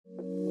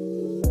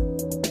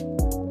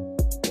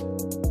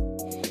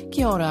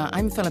Kia ora,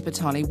 I'm Philippa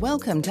Tolley.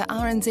 Welcome to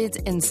RNZ's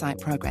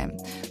Insight programme.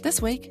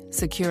 This week,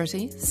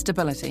 security,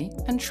 stability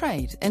and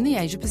trade in the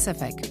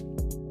Asia-Pacific.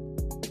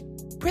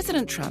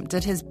 President Trump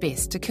did his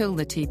best to kill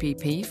the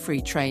TPP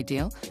free trade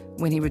deal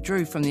when he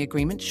withdrew from the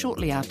agreement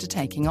shortly after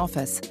taking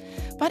office.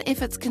 But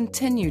efforts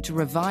continue to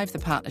revive the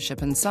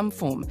partnership in some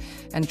form,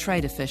 and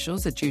trade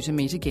officials are due to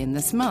meet again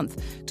this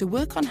month to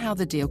work on how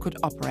the deal could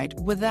operate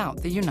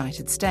without the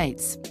United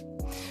States.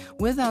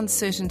 With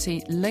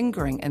uncertainty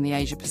lingering in the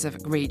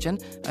Asia-Pacific region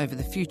over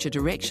the future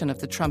direction of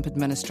the Trump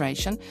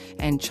administration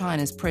and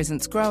China's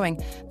presence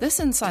growing, this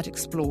insight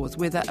explores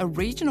whether a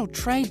regional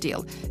trade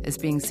deal is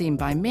being seen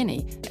by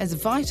many as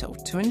vital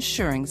to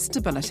ensuring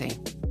stability.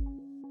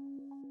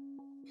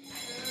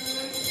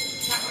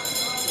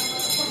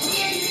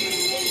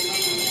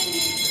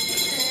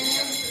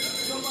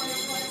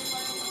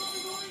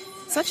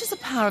 Such is the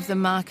power of the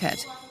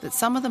market that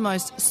some of the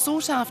most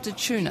sought-after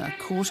tuna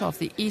caught off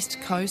the east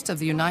coast of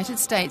the United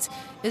States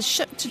is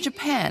shipped to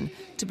Japan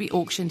to be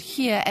auctioned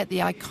here at the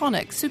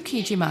iconic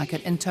Tsukiji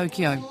market in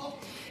Tokyo.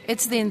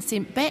 It's then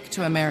sent back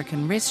to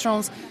American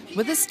restaurants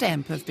with a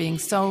stamp of being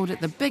sold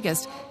at the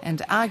biggest and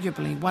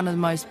arguably one of the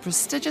most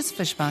prestigious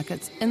fish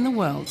markets in the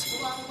world.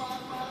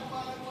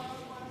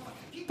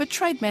 But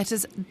trade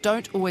matters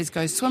don't always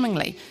go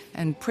swimmingly,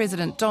 and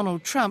President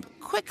Donald Trump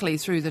quickly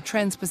threw the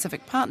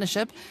Trans-Pacific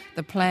Partnership,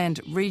 the planned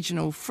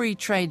regional free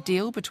trade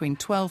deal between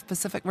 12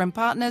 Pacific Rim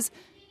partners,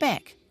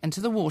 back into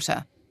the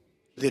water.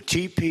 The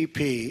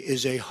TPP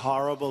is a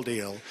horrible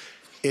deal.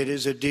 It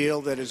is a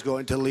deal that is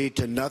going to lead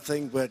to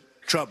nothing but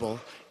trouble.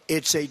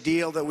 It's a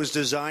deal that was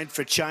designed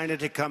for China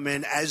to come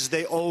in, as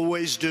they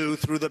always do,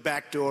 through the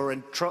back door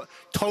and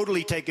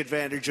totally take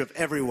advantage of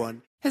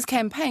everyone. His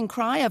campaign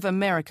cry of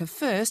America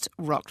First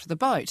rocked the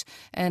boat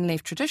and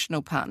left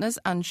traditional partners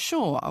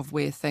unsure of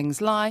where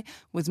things lie,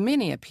 with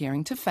many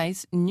appearing to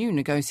face new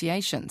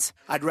negotiations.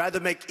 I'd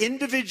rather make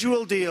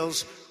individual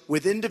deals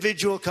with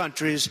individual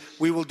countries.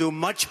 We will do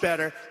much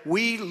better.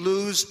 We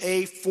lose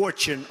a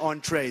fortune on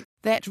trade.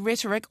 That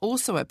rhetoric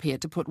also appeared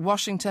to put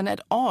Washington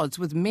at odds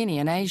with many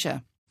in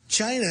Asia.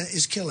 China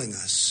is killing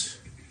us.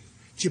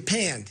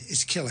 Japan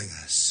is killing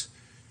us.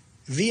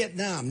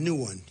 Vietnam, new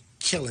one,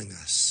 killing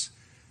us.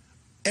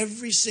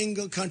 Every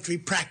single country,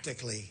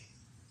 practically,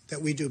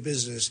 that we do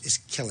business is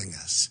killing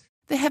us.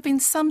 There have been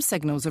some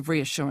signals of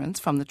reassurance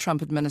from the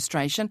Trump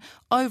administration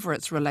over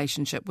its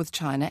relationship with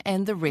China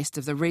and the rest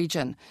of the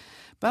region.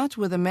 But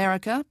with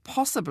America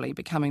possibly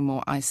becoming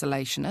more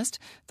isolationist,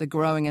 the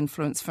growing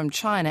influence from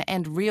China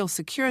and real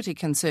security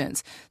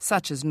concerns,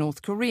 such as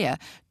North Korea,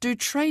 do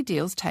trade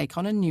deals take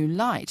on a new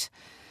light?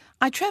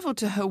 I travelled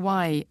to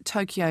Hawaii,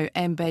 Tokyo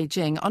and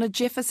Beijing on a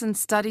Jefferson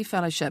Study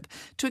Fellowship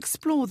to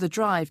explore the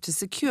drive to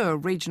secure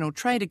regional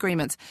trade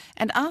agreements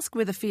and ask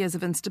whether fears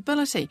of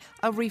instability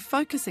are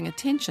refocusing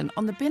attention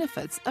on the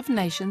benefits of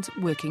nations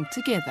working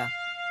together.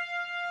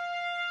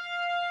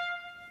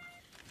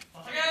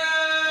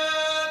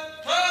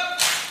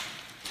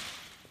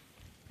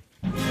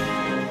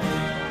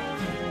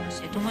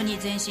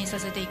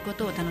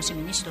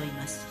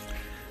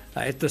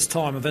 At this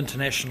time of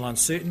international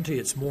uncertainty,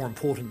 it's more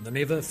important than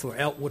ever for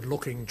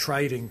outward-looking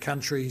trading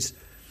countries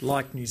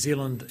like New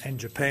Zealand and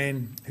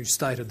Japan, who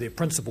stated their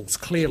principles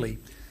clearly,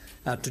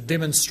 to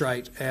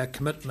demonstrate our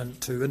commitment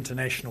to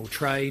international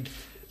trade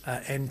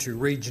and to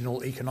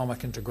regional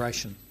economic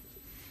integration.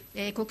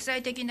 The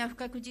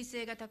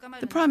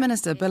Prime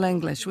Minister, Bill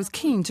English, was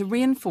keen to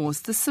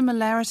reinforce the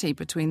similarity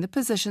between the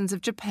positions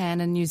of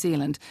Japan and New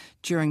Zealand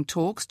during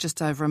talks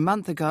just over a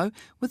month ago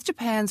with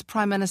Japan's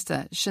Prime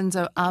Minister,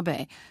 Shinzo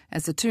Abe,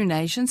 as the two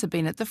nations have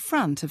been at the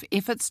front of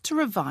efforts to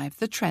revive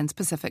the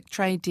Trans-Pacific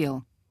trade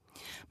deal.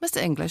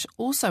 Mr. English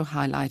also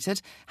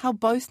highlighted how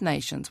both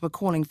nations were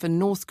calling for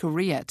North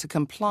Korea to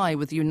comply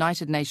with the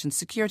United Nations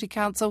Security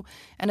Council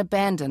and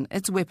abandon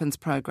its weapons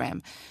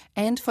program,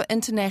 and for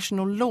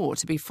international law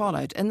to be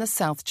followed in the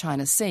South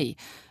China Sea,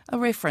 a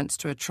reference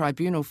to a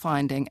tribunal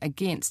finding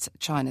against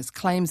China's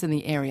claims in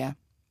the area.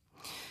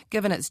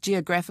 Given its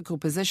geographical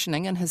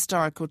positioning and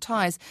historical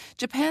ties,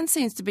 Japan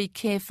seems to be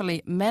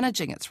carefully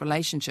managing its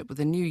relationship with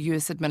the new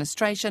US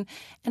administration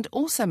and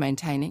also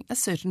maintaining a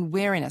certain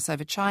wariness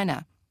over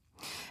China.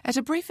 At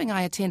a briefing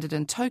I attended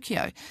in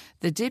Tokyo,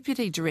 the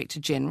Deputy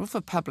Director General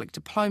for Public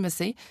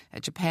Diplomacy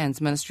at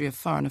Japan's Ministry of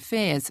Foreign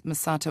Affairs,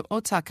 Masato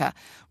Otaka,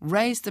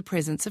 raised the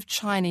presence of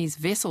Chinese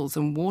vessels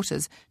in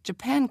waters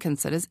Japan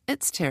considers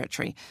its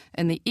territory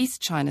in the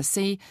East China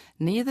Sea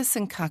near the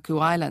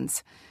Senkaku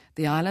Islands.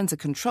 The islands are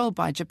controlled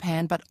by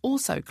Japan but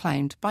also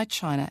claimed by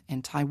China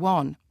and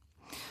Taiwan.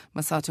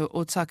 Masato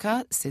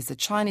Otaka says the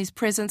Chinese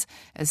presence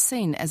is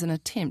seen as an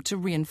attempt to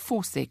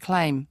reinforce their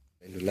claim.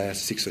 In the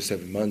last 6 or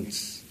 7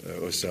 months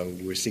or so,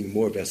 we're seeing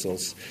more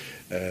vessels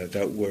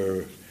that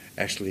were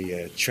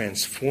actually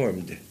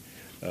transformed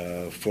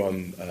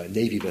from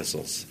Navy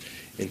vessels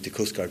into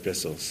Coast Guard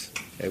vessels,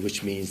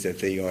 which means that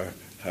they are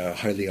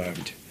highly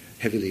armed,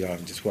 heavily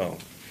armed as well.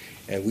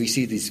 And we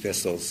see these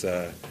vessels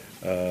in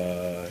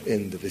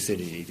the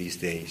vicinity these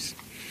days.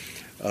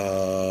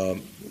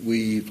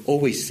 We've we've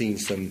always seen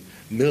some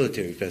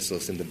military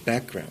vessels in the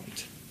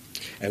background,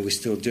 and we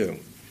still do.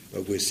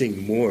 But we're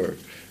seeing more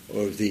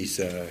of these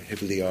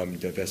heavily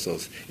armed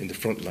vessels in the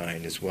front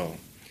line as well.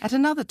 At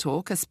another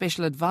talk, a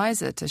special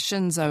advisor to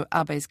Shinzo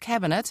Abe's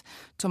cabinet,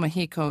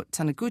 Tomohiko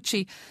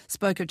Taniguchi,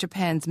 spoke of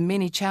Japan's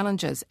many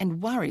challenges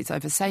and worries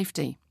over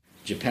safety.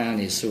 Japan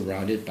is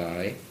surrounded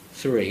by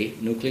 3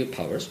 nuclear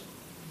powers,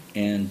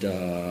 and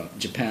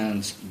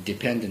Japan's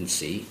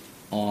dependency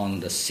on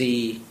the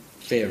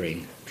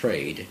seafaring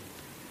trade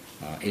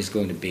is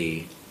going to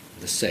be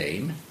the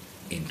same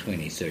in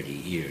 20, 30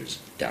 years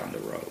down the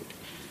road.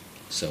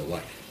 So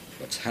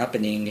what's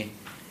happening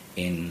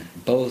in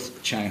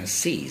both China's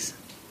seas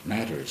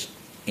matters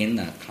in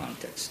that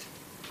context.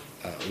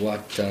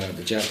 What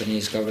the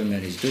Japanese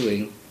government is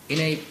doing in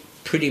a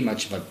pretty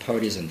much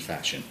bipartisan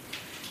fashion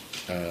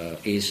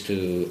is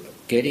to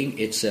getting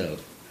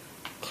itself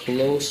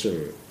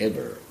closer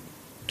ever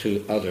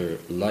to other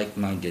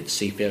like-minded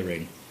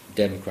seafaring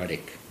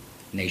democratic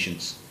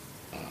nations,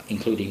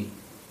 including,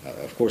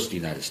 of course, the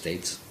United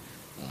States,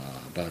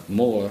 but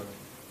more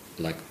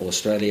like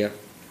Australia,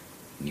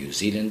 New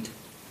Zealand,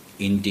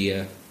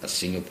 India,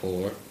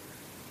 Singapore,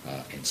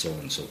 and so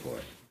on and so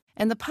forth.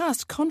 And the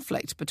past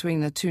conflict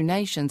between the two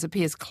nations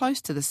appears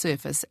close to the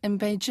surface in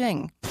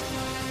Beijing.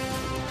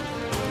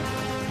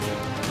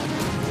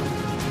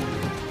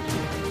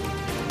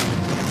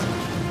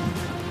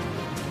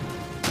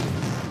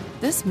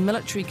 This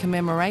military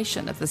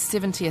commemoration of the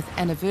 70th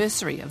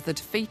anniversary of the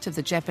defeat of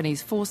the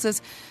Japanese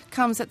forces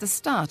comes at the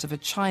start of a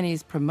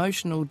Chinese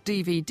promotional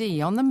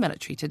DVD on the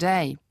military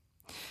today.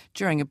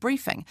 During a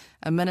briefing,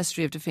 a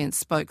Ministry of Defence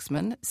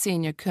spokesman,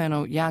 Senior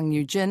Colonel Yang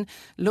Yu-jin,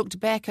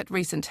 looked back at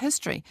recent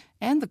history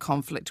and the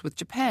conflict with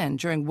Japan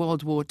during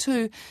World War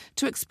II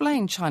to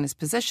explain China's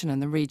position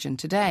in the region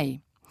today.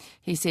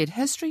 He said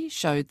history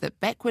showed that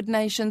backward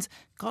nations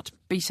got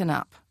beaten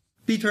up.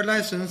 Bitter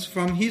lessons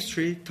from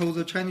history told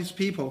the Chinese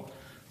people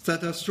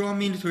that a strong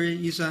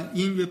military is an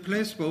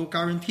irreplaceable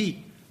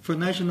guarantee for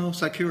national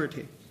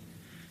security.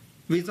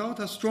 Without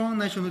a strong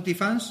national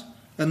defense,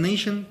 a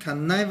nation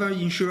can never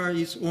ensure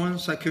its own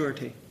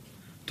security.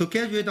 To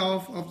get rid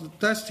of the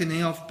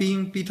destiny of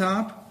being beaten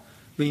up,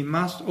 we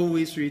must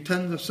always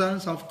retain the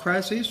sense of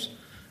crisis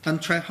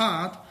and try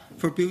hard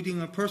for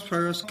building a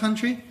prosperous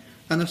country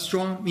and a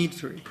strong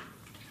military.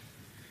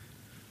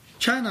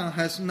 China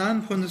has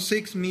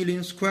 9.6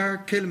 million square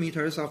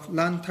kilometers of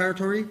land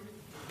territory,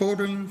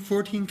 bordering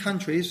 14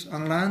 countries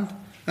on land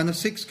and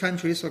 6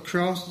 countries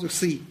across the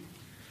sea.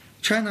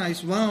 China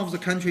is one of the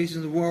countries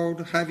in the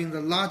world having the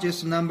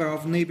largest number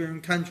of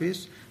neighboring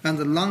countries and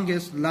the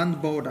longest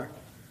land border.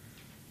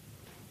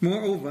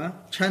 Moreover,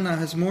 China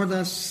has more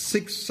than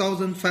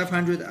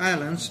 6,500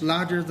 islands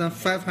larger than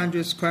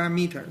 500 square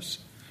meters.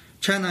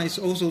 China is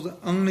also the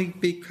only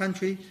big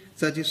country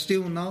that is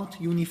still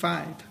not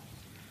unified.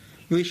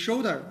 We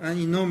shoulder an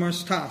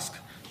enormous task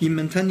in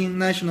maintaining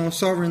national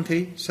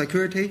sovereignty,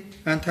 security,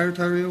 and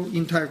territorial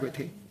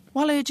integrity.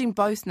 While urging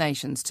both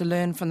nations to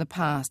learn from the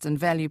past and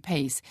value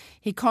peace,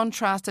 he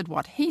contrasted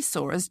what he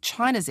saw as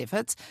China's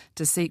efforts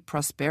to seek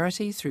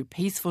prosperity through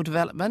peaceful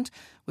development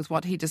with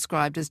what he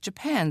described as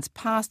Japan's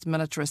past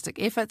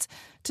militaristic efforts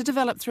to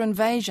develop through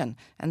invasion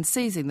and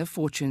seizing the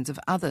fortunes of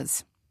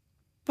others.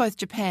 Both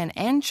Japan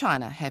and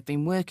China have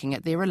been working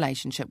at their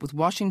relationship with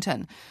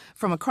Washington.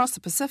 From across the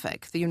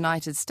Pacific, the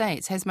United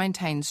States has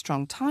maintained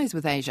strong ties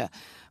with Asia,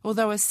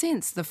 although a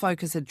sense the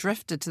focus had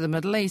drifted to the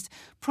Middle East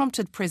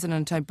prompted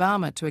President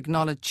Obama to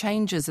acknowledge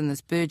changes in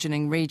this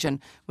burgeoning region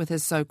with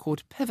his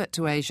so-called pivot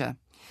to Asia.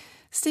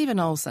 Stephen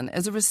Olson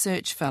is a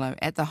research fellow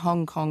at the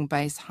Hong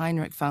Kong-based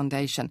Heinrich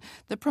Foundation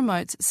that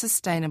promotes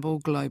sustainable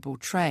global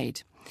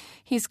trade.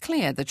 He's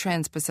clear the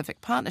Trans-Pacific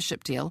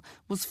Partnership deal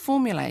was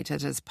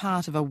formulated as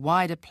part of a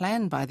wider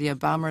plan by the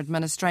Obama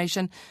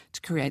administration to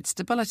create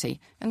stability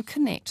and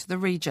connect the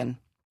region.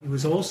 It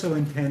was also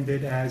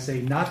intended as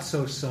a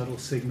not-so-subtle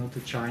signal to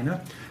China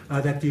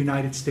that the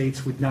United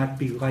States would not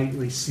be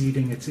lightly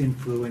ceding its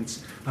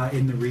influence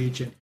in the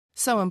region.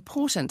 So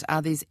important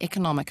are these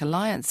economic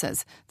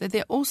alliances that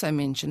they're also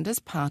mentioned as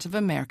part of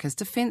America's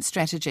defence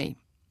strategy.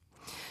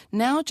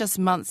 Now, just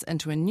months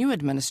into a new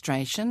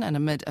administration and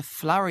amid a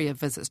flurry of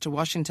visits to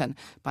Washington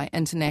by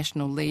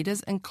international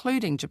leaders,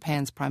 including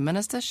Japan's Prime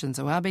Minister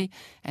Shinzo Abe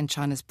and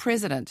China's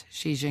President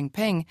Xi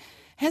Jinping,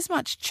 has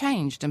much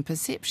changed in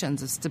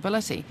perceptions of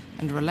stability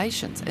and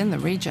relations in the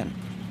region.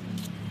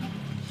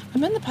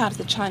 I'm in the part of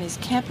the Chinese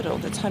capital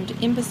that's home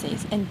to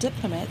embassies and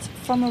diplomats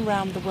from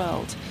around the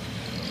world.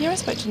 Here I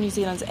spoke to New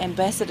Zealand's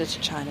ambassador to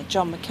China,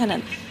 John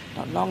McKinnon,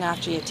 not long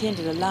after he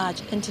attended a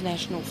large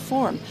international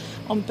forum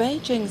on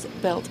Beijing's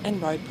Belt and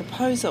Road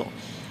proposal.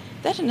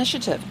 That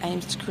initiative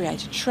aims to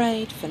create a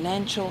trade,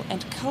 financial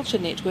and culture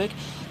network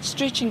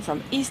stretching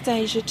from East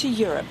Asia to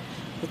Europe,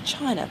 with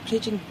China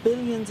pledging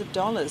billions of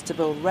dollars to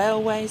build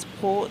railways,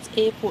 ports,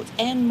 airports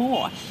and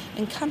more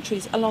in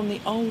countries along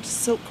the old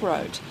Silk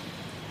Road.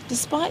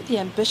 Despite the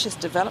ambitious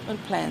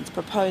development plans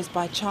proposed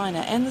by China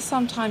and the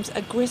sometimes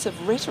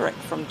aggressive rhetoric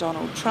from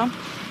Donald Trump,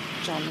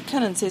 John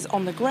McKinnon says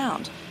on the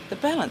ground, the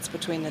balance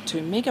between the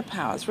two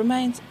megapowers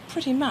remains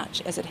pretty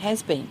much as it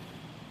has been.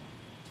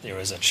 There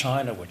is a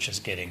China which is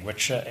getting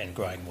richer and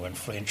growing more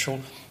influential.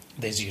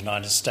 There's the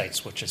United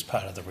States, which is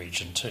part of the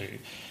region too.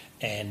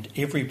 And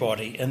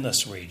everybody in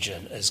this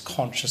region is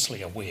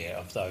consciously aware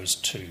of those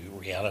two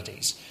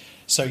realities.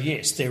 So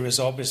yes, there is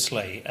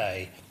obviously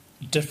a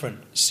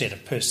different set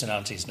of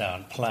personalities now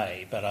in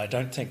play, but I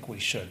don't think we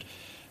should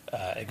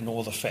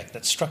ignore the fact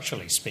that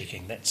structurally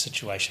speaking, that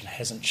situation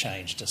hasn't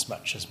changed as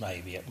much as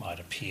maybe it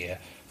might appear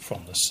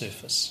from the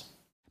surface.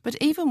 But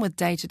even with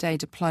day-to-day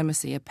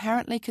diplomacy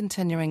apparently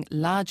continuing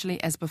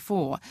largely as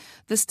before,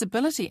 the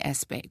stability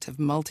aspect of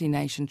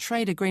multi-nation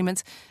trade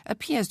agreements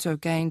appears to have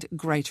gained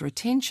greater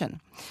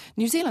attention.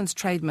 New Zealand's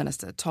Trade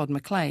Minister Todd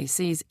McClay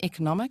sees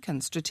economic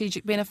and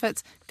strategic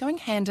benefits going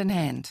hand in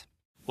hand.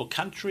 Well,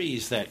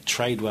 countries that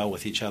trade well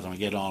with each other and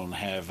get on and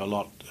have a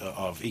lot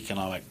of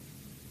economic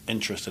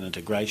interest and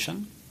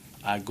integration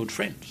are good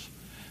friends.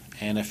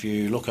 And if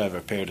you look over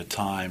a period of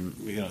time,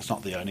 it's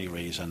not the only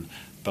reason,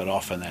 but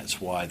often that's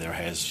why there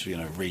has,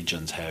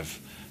 regions have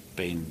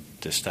been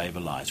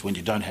destabilised, when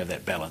you don't have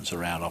that balance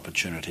around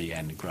opportunity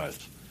and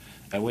growth.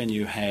 And when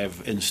you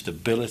have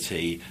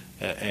instability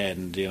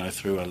and,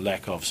 through a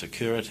lack of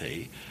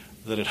security,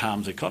 that it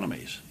harms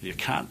economies. You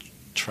can't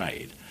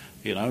trade.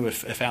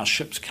 If our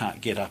ships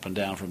can't get up and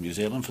down from New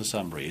Zealand for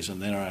some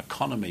reason, then our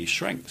economy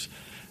shrinks.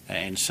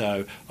 And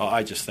so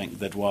I just think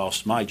that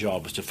whilst my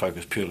job is to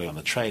focus purely on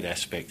the trade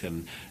aspect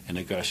and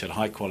negotiate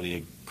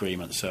high-quality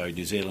agreements so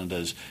New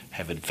Zealanders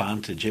have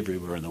advantage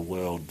everywhere in the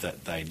world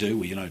that they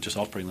do, just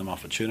offering them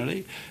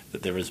opportunity,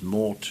 that there is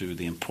more to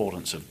the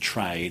importance of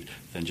trade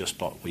than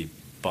just what we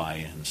buy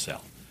and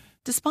sell.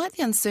 Despite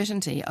the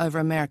uncertainty over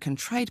American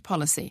trade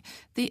policy,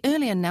 the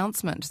early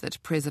announcement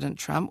that President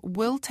Trump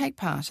will take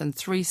part in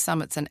 3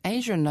 summits in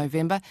Asia in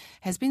November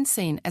has been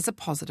seen as a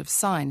positive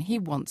sign he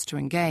wants to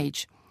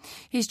engage.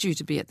 He's due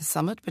to be at the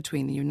summit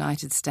between the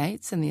United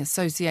States and the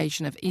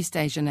Association of East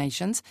Asia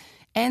Nations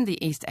and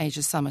the East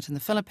Asia Summit in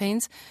the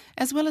Philippines,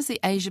 as well as the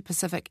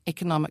Asia-Pacific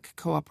Economic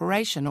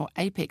Cooperation or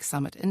APEC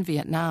Summit in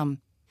Vietnam.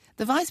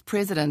 The Vice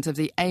President of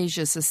the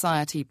Asia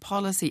Society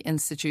Policy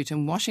Institute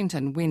in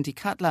Washington, Wendy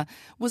Cutler,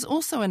 was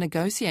also a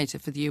negotiator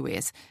for the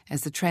US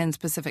as the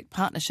Trans-Pacific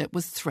Partnership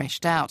was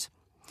threshed out.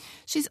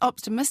 She's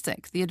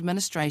optimistic the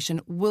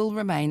administration will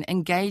remain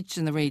engaged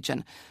in the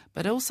region,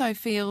 but also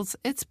feels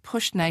it's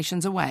pushed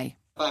nations away.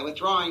 By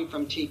withdrawing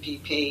from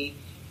TPP,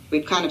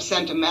 we've kind of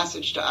sent a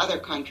message to other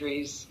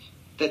countries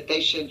that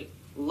they should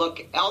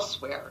look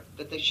elsewhere,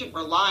 that they shouldn't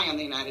rely on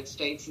the United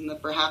States, and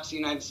that perhaps the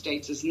United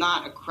States is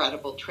not a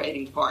credible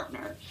trading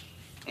partner.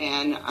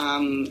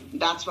 And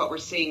that's what we're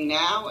seeing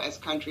now as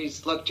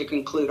countries look to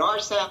conclude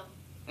RCEP,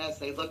 as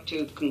they look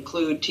to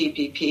conclude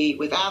TPP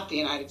without the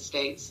United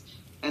States,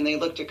 and they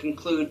look to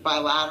conclude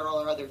bilateral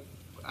or other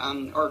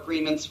or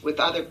agreements with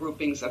other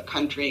groupings of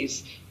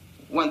countries,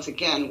 once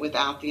again,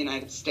 without the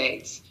United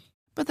States.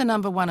 But the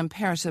number one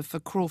imperative for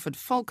Crawford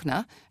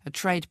Faulkner, a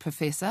trade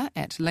professor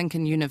at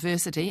Lincoln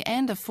University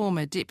and a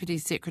former Deputy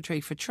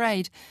Secretary for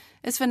Trade,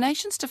 is for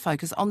nations to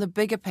focus on the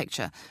bigger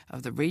picture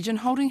of the region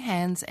holding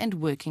hands and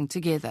working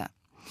together.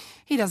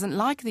 He doesn't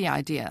like the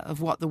idea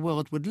of what the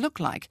world would look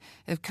like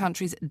if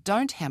countries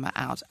don't hammer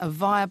out a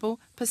viable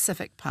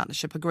Pacific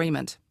Partnership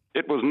agreement.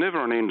 It was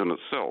never an end in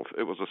itself.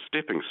 It was a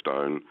stepping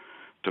stone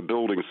to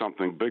building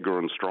something bigger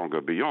and stronger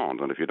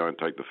beyond. And if you don't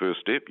take the first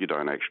step, you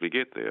don't actually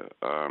get there.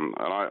 And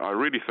I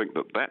really think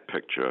that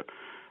picture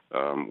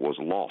was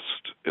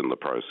lost in the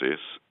process.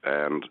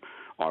 And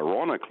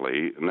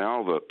ironically,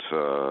 now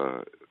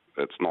that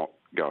it's not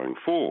going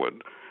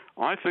forward,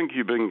 I think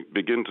you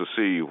begin to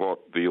see what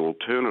the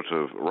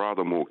alternative,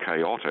 rather more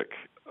chaotic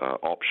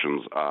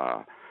options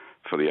are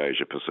for the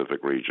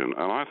Asia-Pacific region,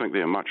 and I think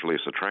they're much less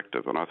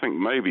attractive. And I think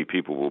maybe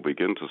people will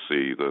begin to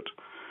see that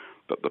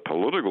the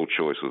political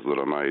choices that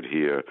are made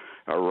here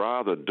are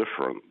rather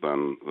different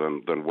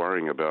than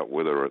worrying about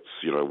whether it's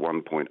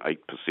 1.8%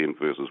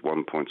 versus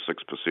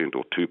 1.6%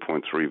 or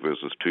 2.3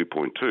 versus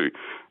 2.2.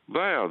 They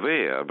are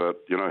there, but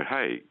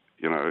hey,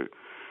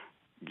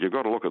 you've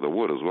got to look at the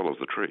wood as well as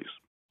the trees.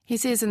 He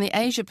says in the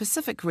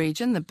Asia-Pacific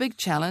region, the big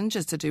challenge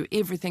is to do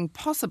everything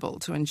possible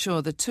to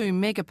ensure the two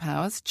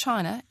megapowers,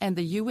 China and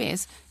the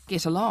US,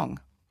 get along.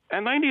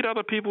 And they need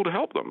other people to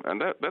help them. And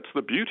that's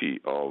the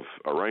beauty of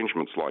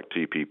arrangements like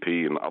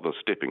TPP and other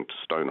stepping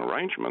stone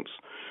arrangements,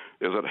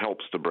 is it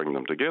helps to bring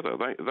them together.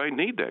 They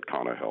need that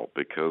kind of help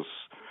because,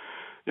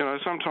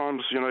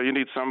 sometimes, you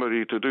need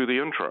somebody to do the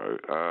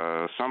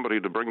intro, somebody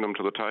to bring them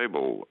to the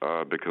table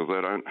because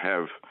they don't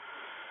have...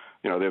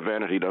 their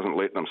vanity doesn't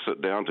let them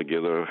sit down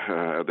together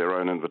at their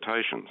own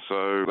invitation.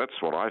 So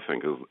that's what I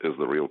think is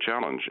the real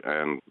challenge,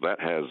 and that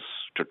has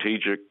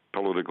strategic,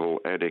 political,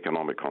 and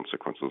economic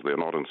consequences. They're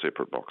not in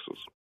separate boxes.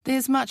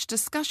 There's much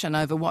discussion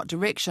over what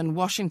direction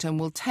Washington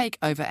will take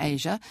over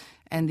Asia,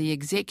 and the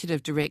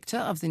Executive Director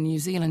of the New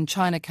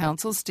Zealand-China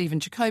Council, Stephen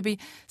Jacoby,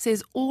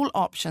 says all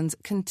options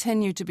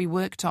continue to be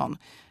worked on,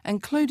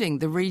 including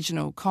the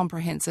Regional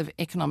Comprehensive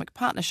Economic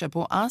Partnership,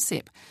 or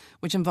RCEP,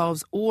 which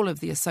involves all of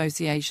the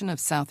Association of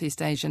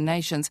Southeast Asian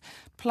Nations,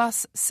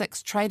 plus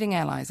 6 trading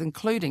allies,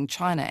 including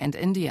China and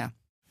India.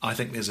 I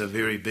think there's a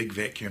very big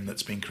vacuum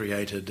that's been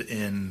created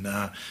in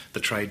the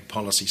trade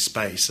policy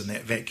space, and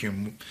that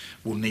vacuum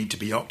will need to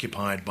be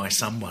occupied by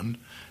someone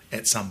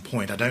at some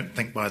point. I don't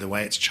think, by the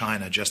way, it's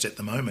China just at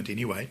the moment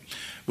anyway.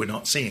 We're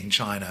not seeing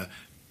China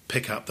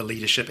pick up the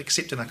leadership,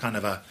 except in a kind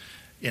of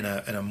in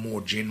a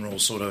more general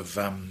sort of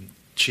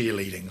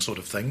cheerleading sort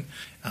of thing.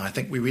 I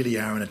think we really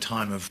are in a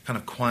time of kind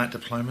of quiet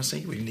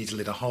diplomacy. We need to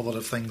let a whole lot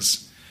of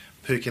things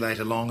percolate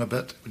along a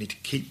bit. We need to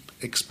keep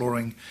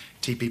exploring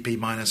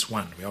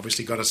TPP-1. We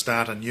obviously got to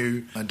start a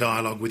new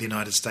dialogue with the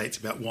United States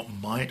about what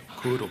might,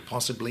 could or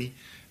possibly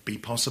be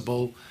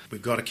possible.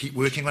 We've got to keep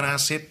working on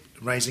RCEP,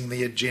 raising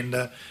the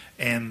agenda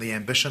and the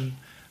ambition,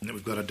 and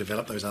we've got to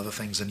develop those other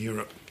things in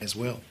Europe as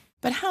well.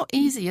 But how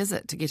easy is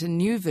it to get a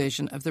new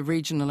version of the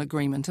regional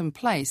agreement in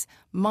place,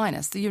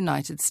 minus the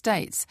United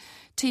States?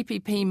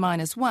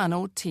 TPP-1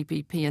 or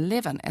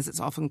TPP-11, as it's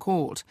often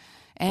called.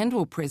 And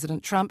will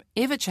President Trump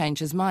ever change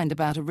his mind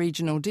about a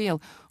regional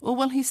deal, or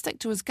will he stick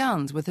to his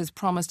guns with his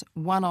promised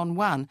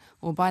one-on-one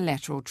or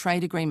bilateral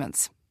trade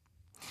agreements?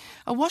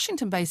 A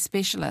Washington-based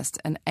specialist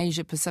in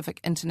Asia-Pacific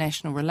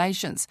international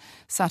relations,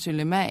 Satu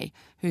Lumei,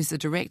 who's the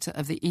director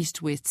of the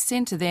East-West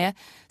Centre there,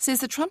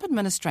 says the Trump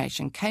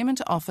administration came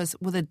into office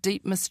with a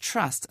deep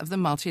mistrust of the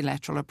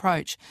multilateral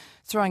approach,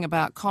 throwing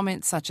about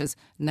comments such as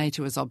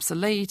NATO is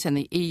obsolete and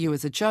the EU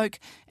is a joke,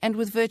 and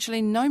with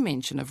virtually no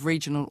mention of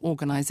regional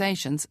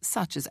organisations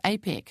such as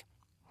APEC.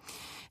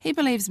 He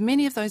believes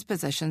many of those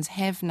positions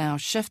have now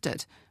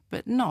shifted,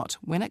 but not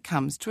when it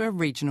comes to a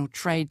regional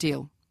trade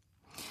deal.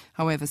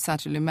 However,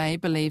 Satu Lumei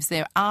believes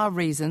there are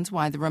reasons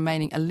why the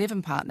remaining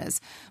 11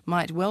 partners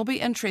might well be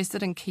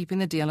interested in keeping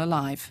the deal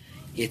alive.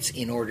 It's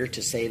in order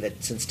to say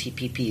that since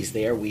TPP is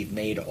there, we've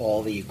made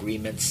all the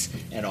agreements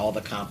and all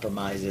the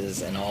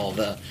compromises and all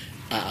the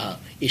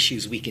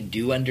issues we can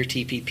do under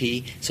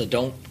TPP. So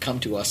don't come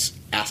to us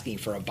asking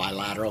for a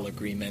bilateral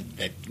agreement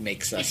that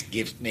makes us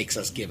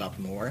give up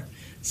more.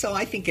 So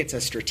I think it's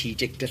a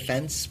strategic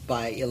defense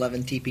by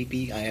 11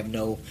 TPP. I have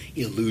no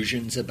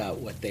illusions about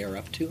what they're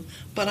up to.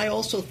 But I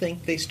also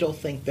think they still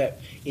think that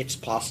it's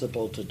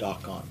possible to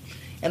dock on.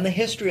 And the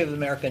history of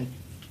American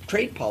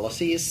trade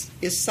policy is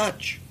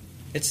such.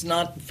 It's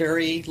not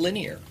very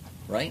linear,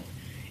 right?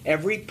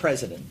 Every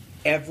president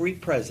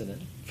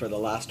for the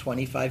last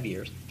 25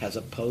 years has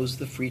opposed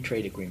the free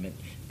trade agreement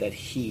that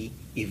he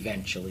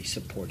eventually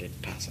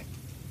supported passing.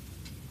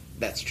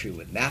 That's true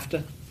with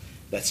NAFTA.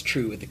 That's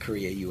true with the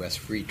Korea-U.S.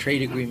 Free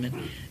Trade Agreement.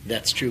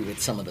 That's true with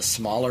some of the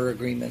smaller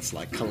agreements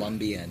like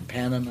Colombia and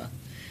Panama.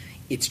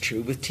 It's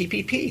true with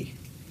TPP.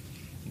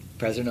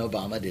 President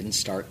Obama didn't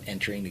start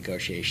entering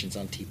negotiations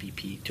on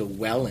TPP till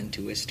well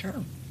into his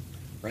term,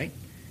 right?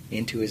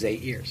 Into his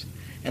 8 years.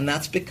 And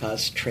that's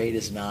because trade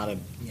is not a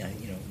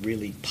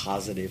really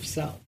positive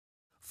sell.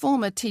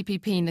 Former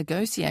TPP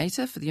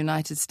negotiator for the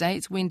United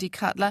States, Wendy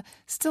Cutler,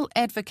 still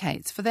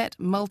advocates for that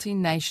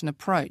multi-nation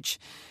approach.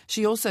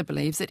 She also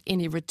believes that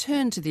any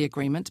return to the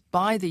agreement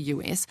by the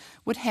US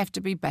would have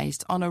to be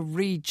based on a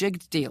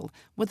rejigged deal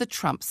with a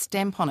Trump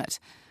stamp on it.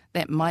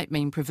 That might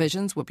mean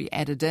provisions will be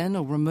added in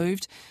or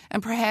removed,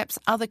 and perhaps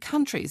other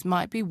countries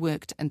might be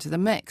worked into the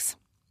mix.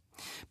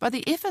 But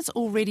the efforts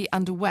already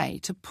underway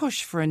to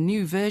push for a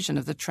new version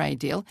of the trade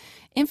deal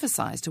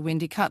emphasised to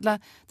Wendy Cutler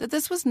that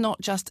this was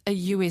not just a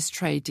US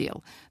trade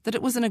deal, that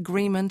it was an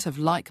agreement of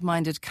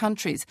like-minded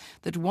countries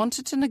that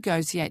wanted to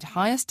negotiate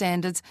higher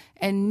standards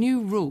and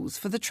new rules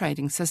for the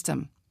trading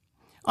system.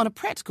 On a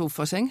practical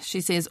footing,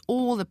 she says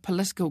all the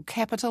political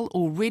capital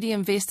already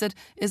invested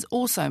is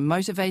also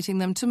motivating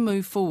them to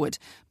move forward,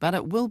 but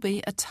it will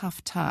be a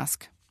tough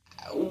task.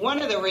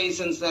 One of the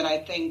reasons that I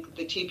think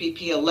the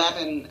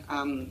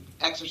TPP-11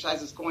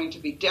 exercise is going to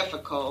be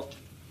difficult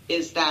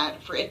is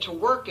that for it to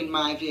work, in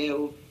my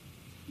view,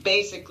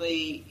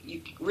 basically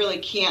you really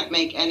can't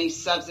make any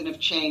substantive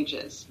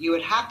changes. You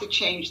would have to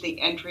change the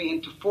entry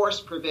into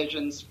force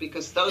provisions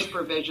because those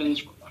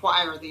provisions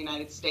require the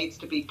United States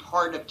to be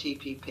part of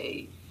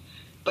TPP.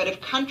 But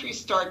if countries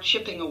start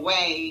chipping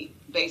away,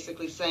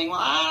 basically saying, well,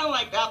 I don't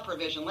like that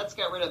provision, let's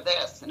get rid of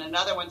this, and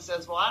another one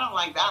says, well, I don't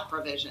like that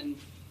provision,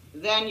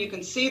 then you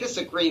can see this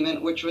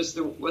agreement, which was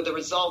the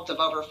result of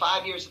over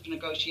 5 years of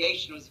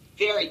negotiation, was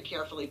very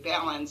carefully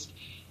balanced.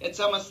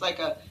 It's almost like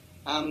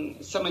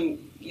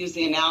someone used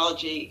the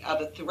analogy of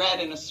a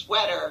thread in a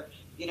sweater.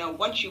 You know,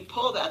 once you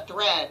pull that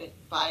thread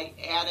by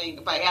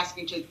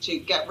asking to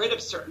get rid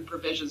of certain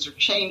provisions or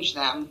change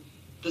them,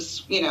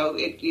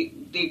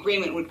 the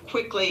agreement would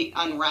quickly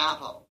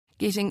unravel.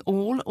 Getting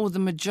all or the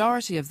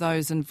majority of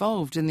those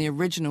involved in the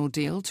original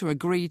deal to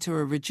agree to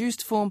a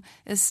reduced form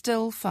is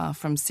still far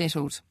from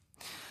settled.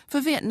 For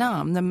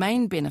Vietnam, the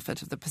main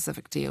benefit of the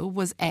Pacific deal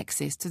was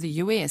access to the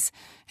US,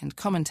 and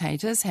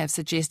commentators have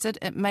suggested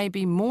it may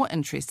be more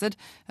interested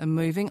in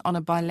moving on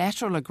a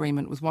bilateral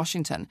agreement with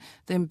Washington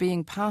than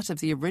being part of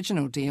the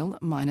original deal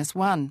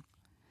 -1.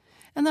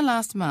 In the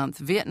last month,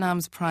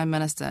 Vietnam's Prime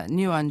Minister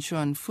Nguyen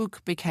Xuan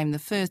Phuc became the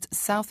first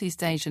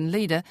Southeast Asian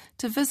leader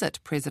to visit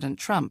President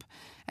Trump,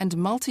 and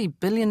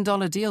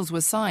multi-billion-dollar deals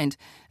were signed,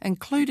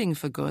 including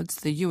for goods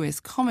the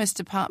US Commerce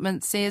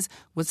Department says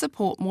would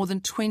support more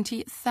than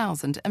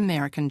 20,000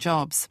 American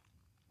jobs.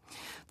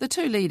 The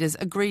two leaders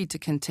agreed to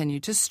continue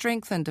to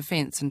strengthen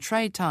defence and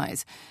trade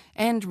ties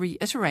and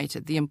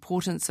reiterated the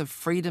importance of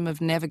freedom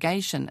of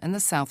navigation in the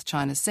South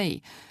China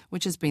Sea,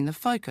 which has been the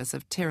focus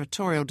of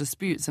territorial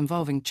disputes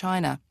involving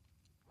China.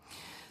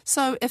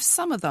 So if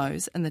some of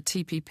those in the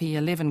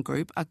TPP-11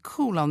 group are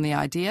cool on the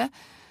idea,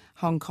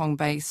 Hong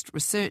Kong-based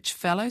research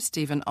fellow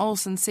Stephen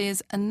Olson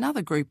says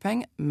another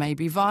grouping may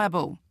be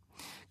viable.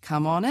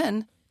 Come on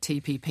in,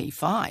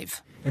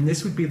 TPP-5. And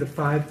this would be the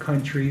 5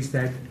 countries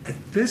that at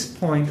this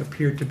point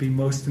appear to be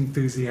most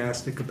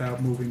enthusiastic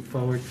about moving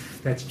forward.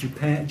 That's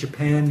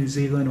Japan, New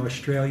Zealand,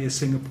 Australia,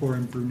 Singapore,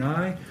 and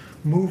Brunei.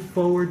 Move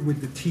forward with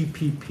the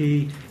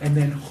TPP and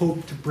then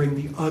hope to bring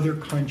the other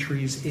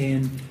countries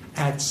in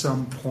at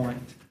some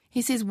point.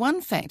 He says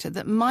one factor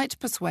that might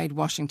persuade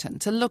Washington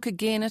to look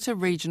again at a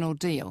regional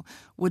deal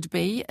would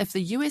be if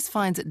the US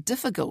finds it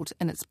difficult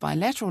in its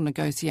bilateral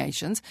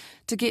negotiations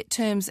to get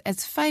terms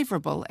as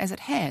favourable as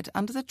it had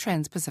under the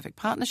Trans-Pacific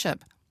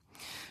Partnership.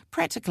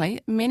 Practically,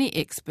 many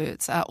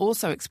experts are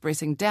also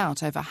expressing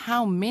doubt over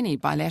how many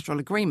bilateral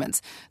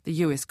agreements the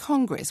US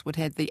Congress would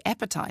have the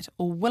appetite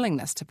or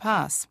willingness to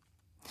pass.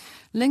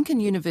 Lincoln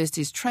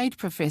University's trade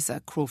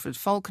professor Crawford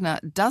Faulkner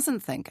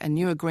doesn't think a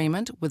new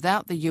agreement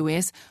without the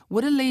US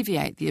would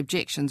alleviate the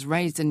objections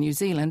raised in New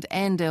Zealand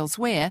and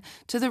elsewhere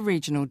to the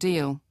regional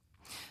deal.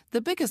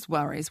 The biggest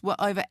worries were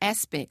over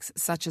aspects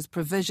such as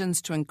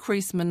provisions to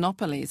increase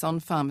monopolies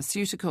on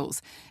pharmaceuticals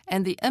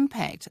and the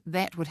impact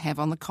that would have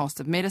on the cost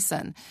of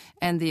medicine,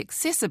 and the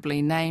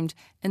accessibly named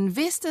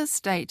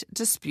investor-state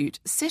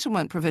dispute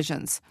settlement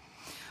provisions.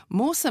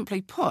 More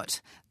simply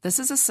put, this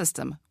is a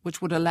system which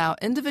would allow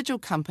individual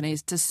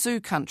companies to sue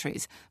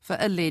countries for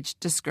alleged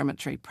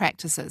discriminatory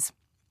practices.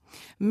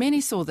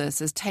 Many saw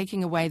this as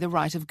taking away the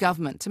right of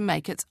government to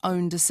make its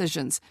own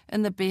decisions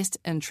in the best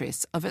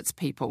interests of its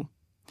people.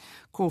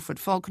 Crawford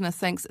Faulkner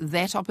thinks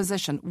that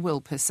opposition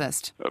will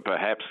persist.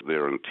 Perhaps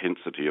their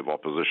intensity of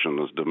opposition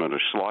is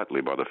diminished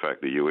slightly by the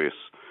fact the US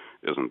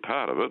isn't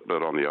part of it,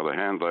 but on the other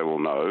hand, they will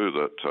know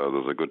that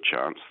there's a good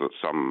chance that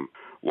some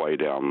way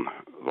down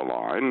the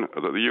line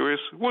that the US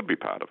would be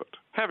part of it.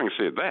 Having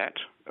said that,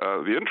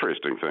 the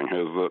interesting thing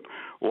is that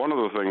one of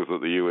the things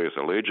that the US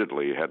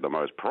allegedly had the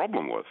most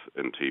problem with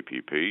in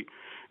TPP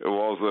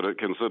was that it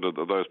considered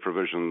that those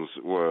provisions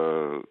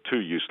were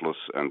too useless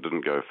and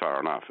didn't go far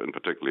enough, and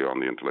particularly on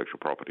the intellectual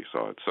property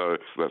side. So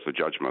that's a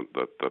judgment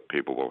that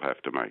people will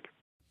have to make.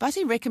 But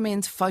he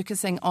recommends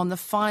focusing on the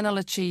final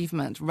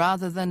achievement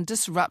rather than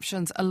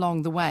disruptions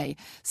along the way,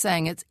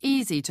 saying it's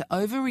easy to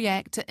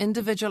overreact to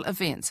individual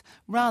events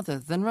rather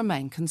than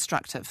remain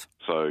constructive.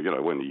 So,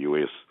 when the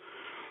US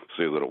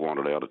said that it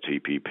wanted out of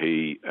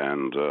TPP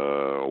and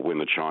when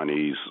the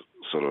Chinese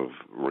sort of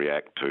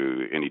react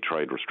to any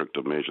trade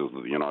restrictive measures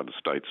that the United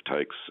States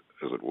takes,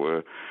 as it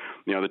were,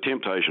 the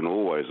temptation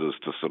always is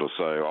to sort of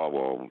say, oh,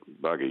 well,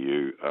 bugger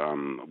you,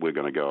 we're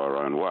going to go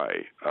our own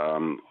way.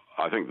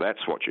 I think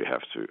that's what you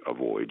have to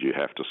avoid. You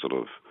have to sort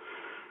of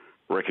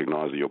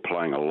recognise that you're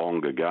playing a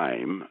longer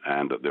game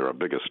and that there are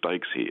bigger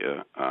stakes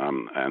here,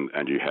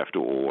 and you have to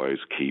always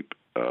keep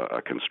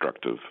a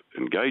constructive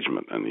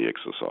engagement in the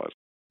exercise.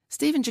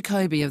 Stephen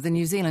Jacoby of the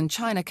New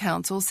Zealand-China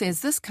Council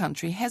says this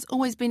country has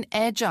always been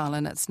agile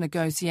in its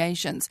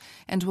negotiations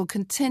and will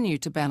continue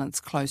to balance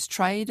close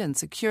trade and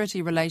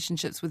security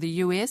relationships with the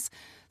US,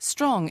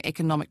 strong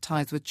economic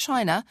ties with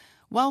China,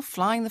 while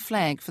flying the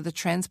flag for the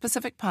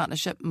Trans-Pacific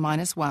Partnership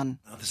 -1.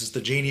 This is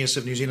the genius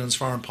of New Zealand's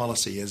foreign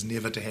policy, is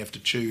never to have to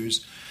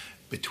choose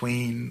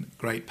between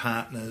great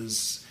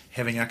partners,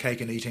 having our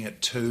cake and eating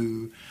it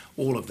too,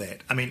 all of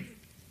that.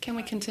 Can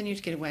we continue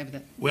to get away with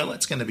it? Well,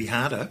 it's going to be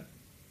harder,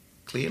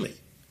 clearly.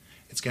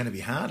 It's going to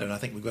be harder, and I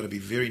think we've got to be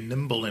very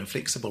nimble and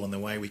flexible in the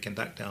way we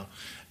conduct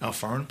our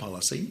foreign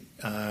policy.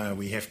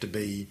 We have to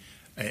be,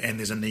 and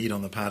there's a need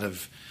on the part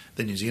of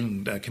the New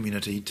Zealand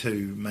community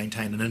to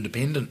maintain an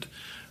independent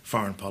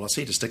foreign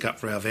policy, to stick up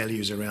for our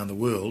values around the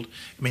world.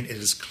 It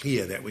is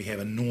clear that we have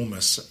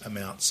enormous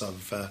amounts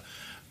of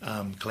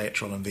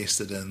collateral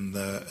invested in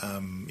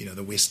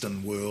the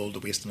Western world, the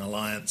Western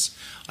alliance.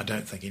 I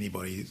don't think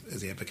anybody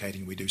is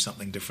advocating we do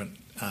something different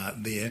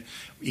there,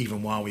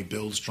 even while we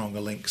build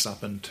stronger links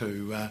up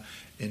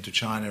into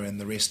China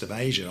and the rest of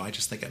Asia. I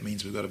just think it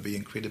means we've got to be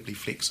incredibly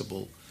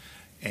flexible,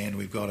 and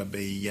we've got to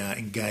be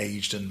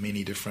engaged in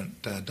many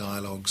different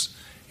dialogues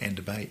and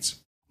debates.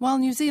 While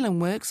New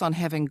Zealand works on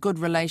having good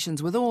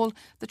relations with all,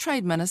 the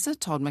Trade Minister,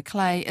 Todd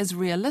McClay, is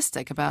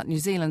realistic about New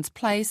Zealand's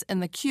place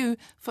in the queue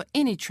for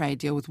any trade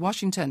deal with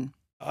Washington.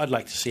 I'd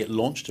like to see it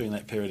launched during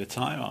that period of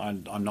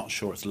time. I'm not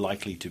sure it's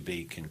likely to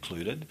be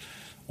concluded,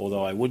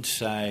 although I would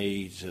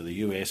say to the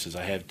US, as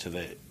I have to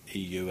the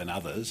EU and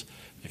others,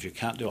 if you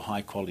can't do a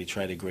high-quality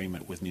trade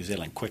agreement with New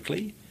Zealand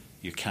quickly,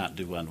 you can't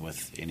do one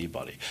with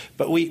anybody.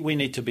 But we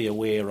need to be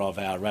aware of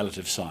our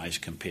relative size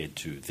compared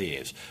to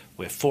theirs.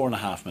 We're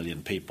 4.5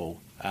 million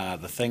people.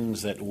 The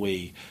things that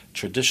we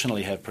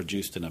traditionally have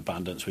produced in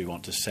abundance, we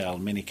want to sell.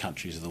 Many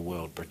countries of the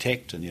world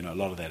protect, and a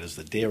lot of that is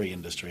the dairy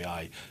industry,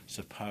 I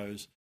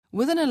suppose.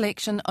 With an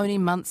election only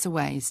months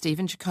away,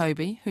 Stephen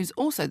Jacoby, who's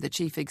also the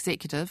chief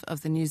executive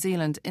of the New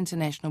Zealand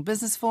International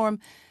Business Forum,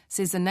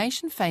 says the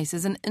nation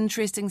faces an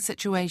interesting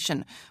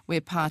situation where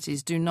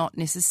parties do not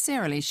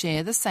necessarily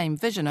share the same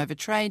vision over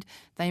trade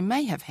they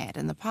may have had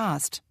in the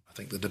past. I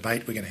think the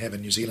debate we're going to have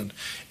in New Zealand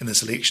in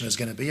this election is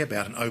going to be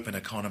about an open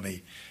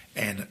economy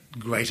and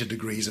greater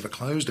degrees of a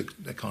closed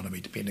economy,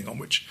 depending on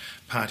which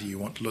party you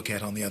want to look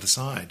at on the other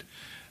side,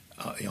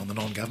 on the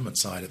non-government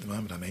side at the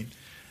moment, I mean.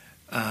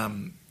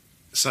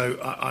 So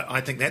I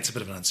think that's a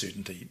bit of an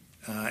uncertainty,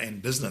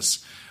 and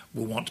business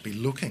will want to be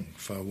looking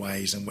for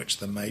ways in which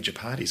the major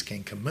parties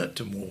can commit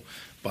to more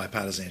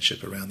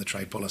bipartisanship around the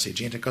trade policy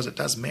agenda, because it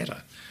does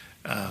matter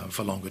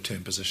for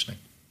longer-term positioning.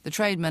 The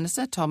Trade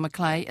Minister, Tom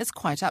Macleay, is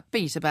quite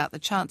upbeat about the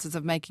chances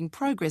of making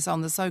progress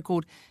on the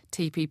so-called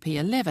TPP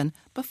 11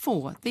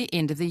 before the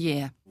end of the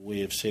year.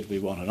 We have said we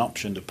want an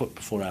option to put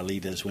before our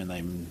leaders when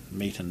they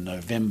meet in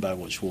November,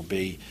 which will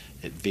be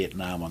at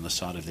Vietnam on the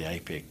side of the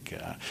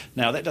APEC.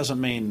 Now, that doesn't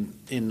mean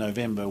in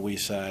November we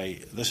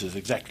say, this is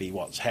exactly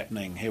what's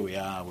happening, here we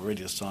are, we're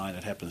ready to sign,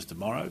 it happens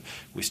tomorrow.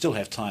 We still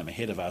have time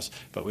ahead of us,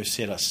 but we've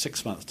set a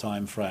 6-month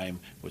time frame,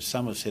 which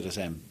some have said is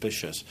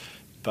ambitious.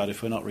 But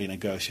if we're not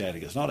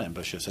renegotiating, it's not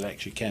ambitious, it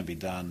actually can be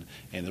done.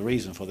 And the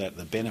reason for that,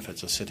 the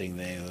benefits are sitting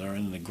there, they're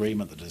in an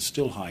agreement that is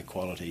still high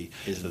quality,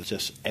 is that it's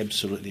just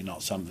absolutely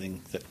not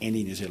something that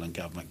any New Zealand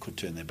government could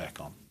turn their back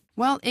on.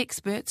 While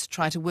experts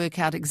try to work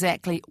out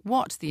exactly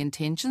what the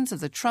intentions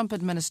of the Trump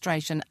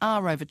administration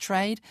are over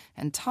trade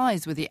and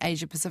ties with the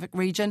Asia-Pacific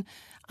region,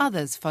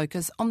 others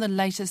focus on the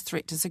latest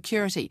threat to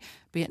security,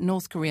 be it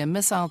North Korea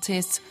missile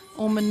tests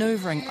or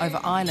manoeuvring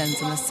over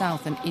islands in the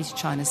South and East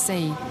China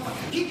Sea.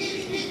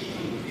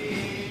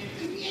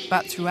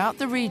 But throughout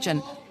the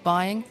region,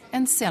 buying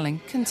and selling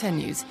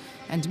continues,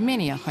 and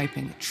many are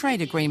hoping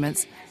trade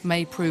agreements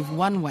may prove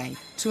one way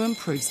to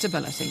improve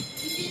stability.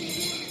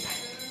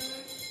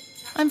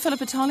 I'm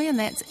Philippa Tolley, and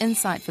that's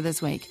Insight for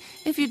this week.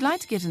 If you'd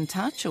like to get in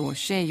touch or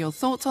share your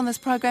thoughts on this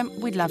program,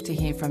 we'd love to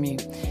hear from you.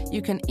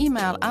 You can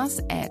email us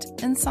at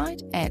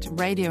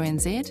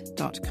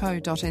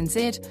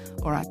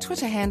insight@radionz.co.nz, or our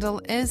Twitter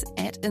handle is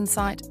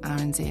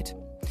 @InsightRNZ.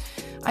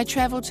 I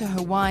travelled to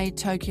Hawaii,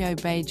 Tokyo,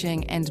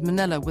 Beijing and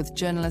Manila with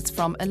journalists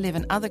from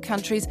 11 other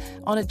countries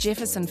on a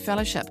Jefferson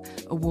Fellowship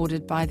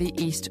awarded by the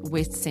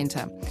East-West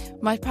Centre.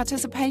 My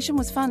participation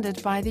was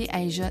funded by the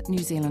Asia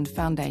New Zealand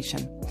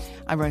Foundation.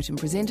 I wrote and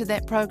presented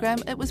that program.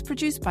 It was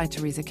produced by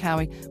Teresa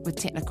Cowie with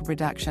technical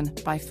production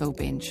by Phil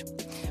Bench.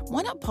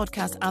 Why not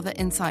podcast other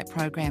Insight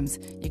programs?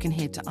 You can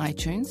head to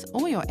iTunes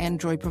or your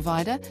Android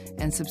provider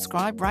and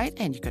subscribe, rate,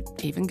 and you could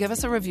even give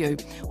us a review.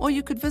 Or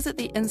you could visit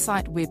the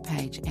Insight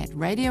webpage at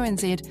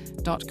radionz.co.nz.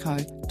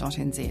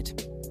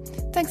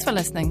 Thanks for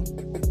listening.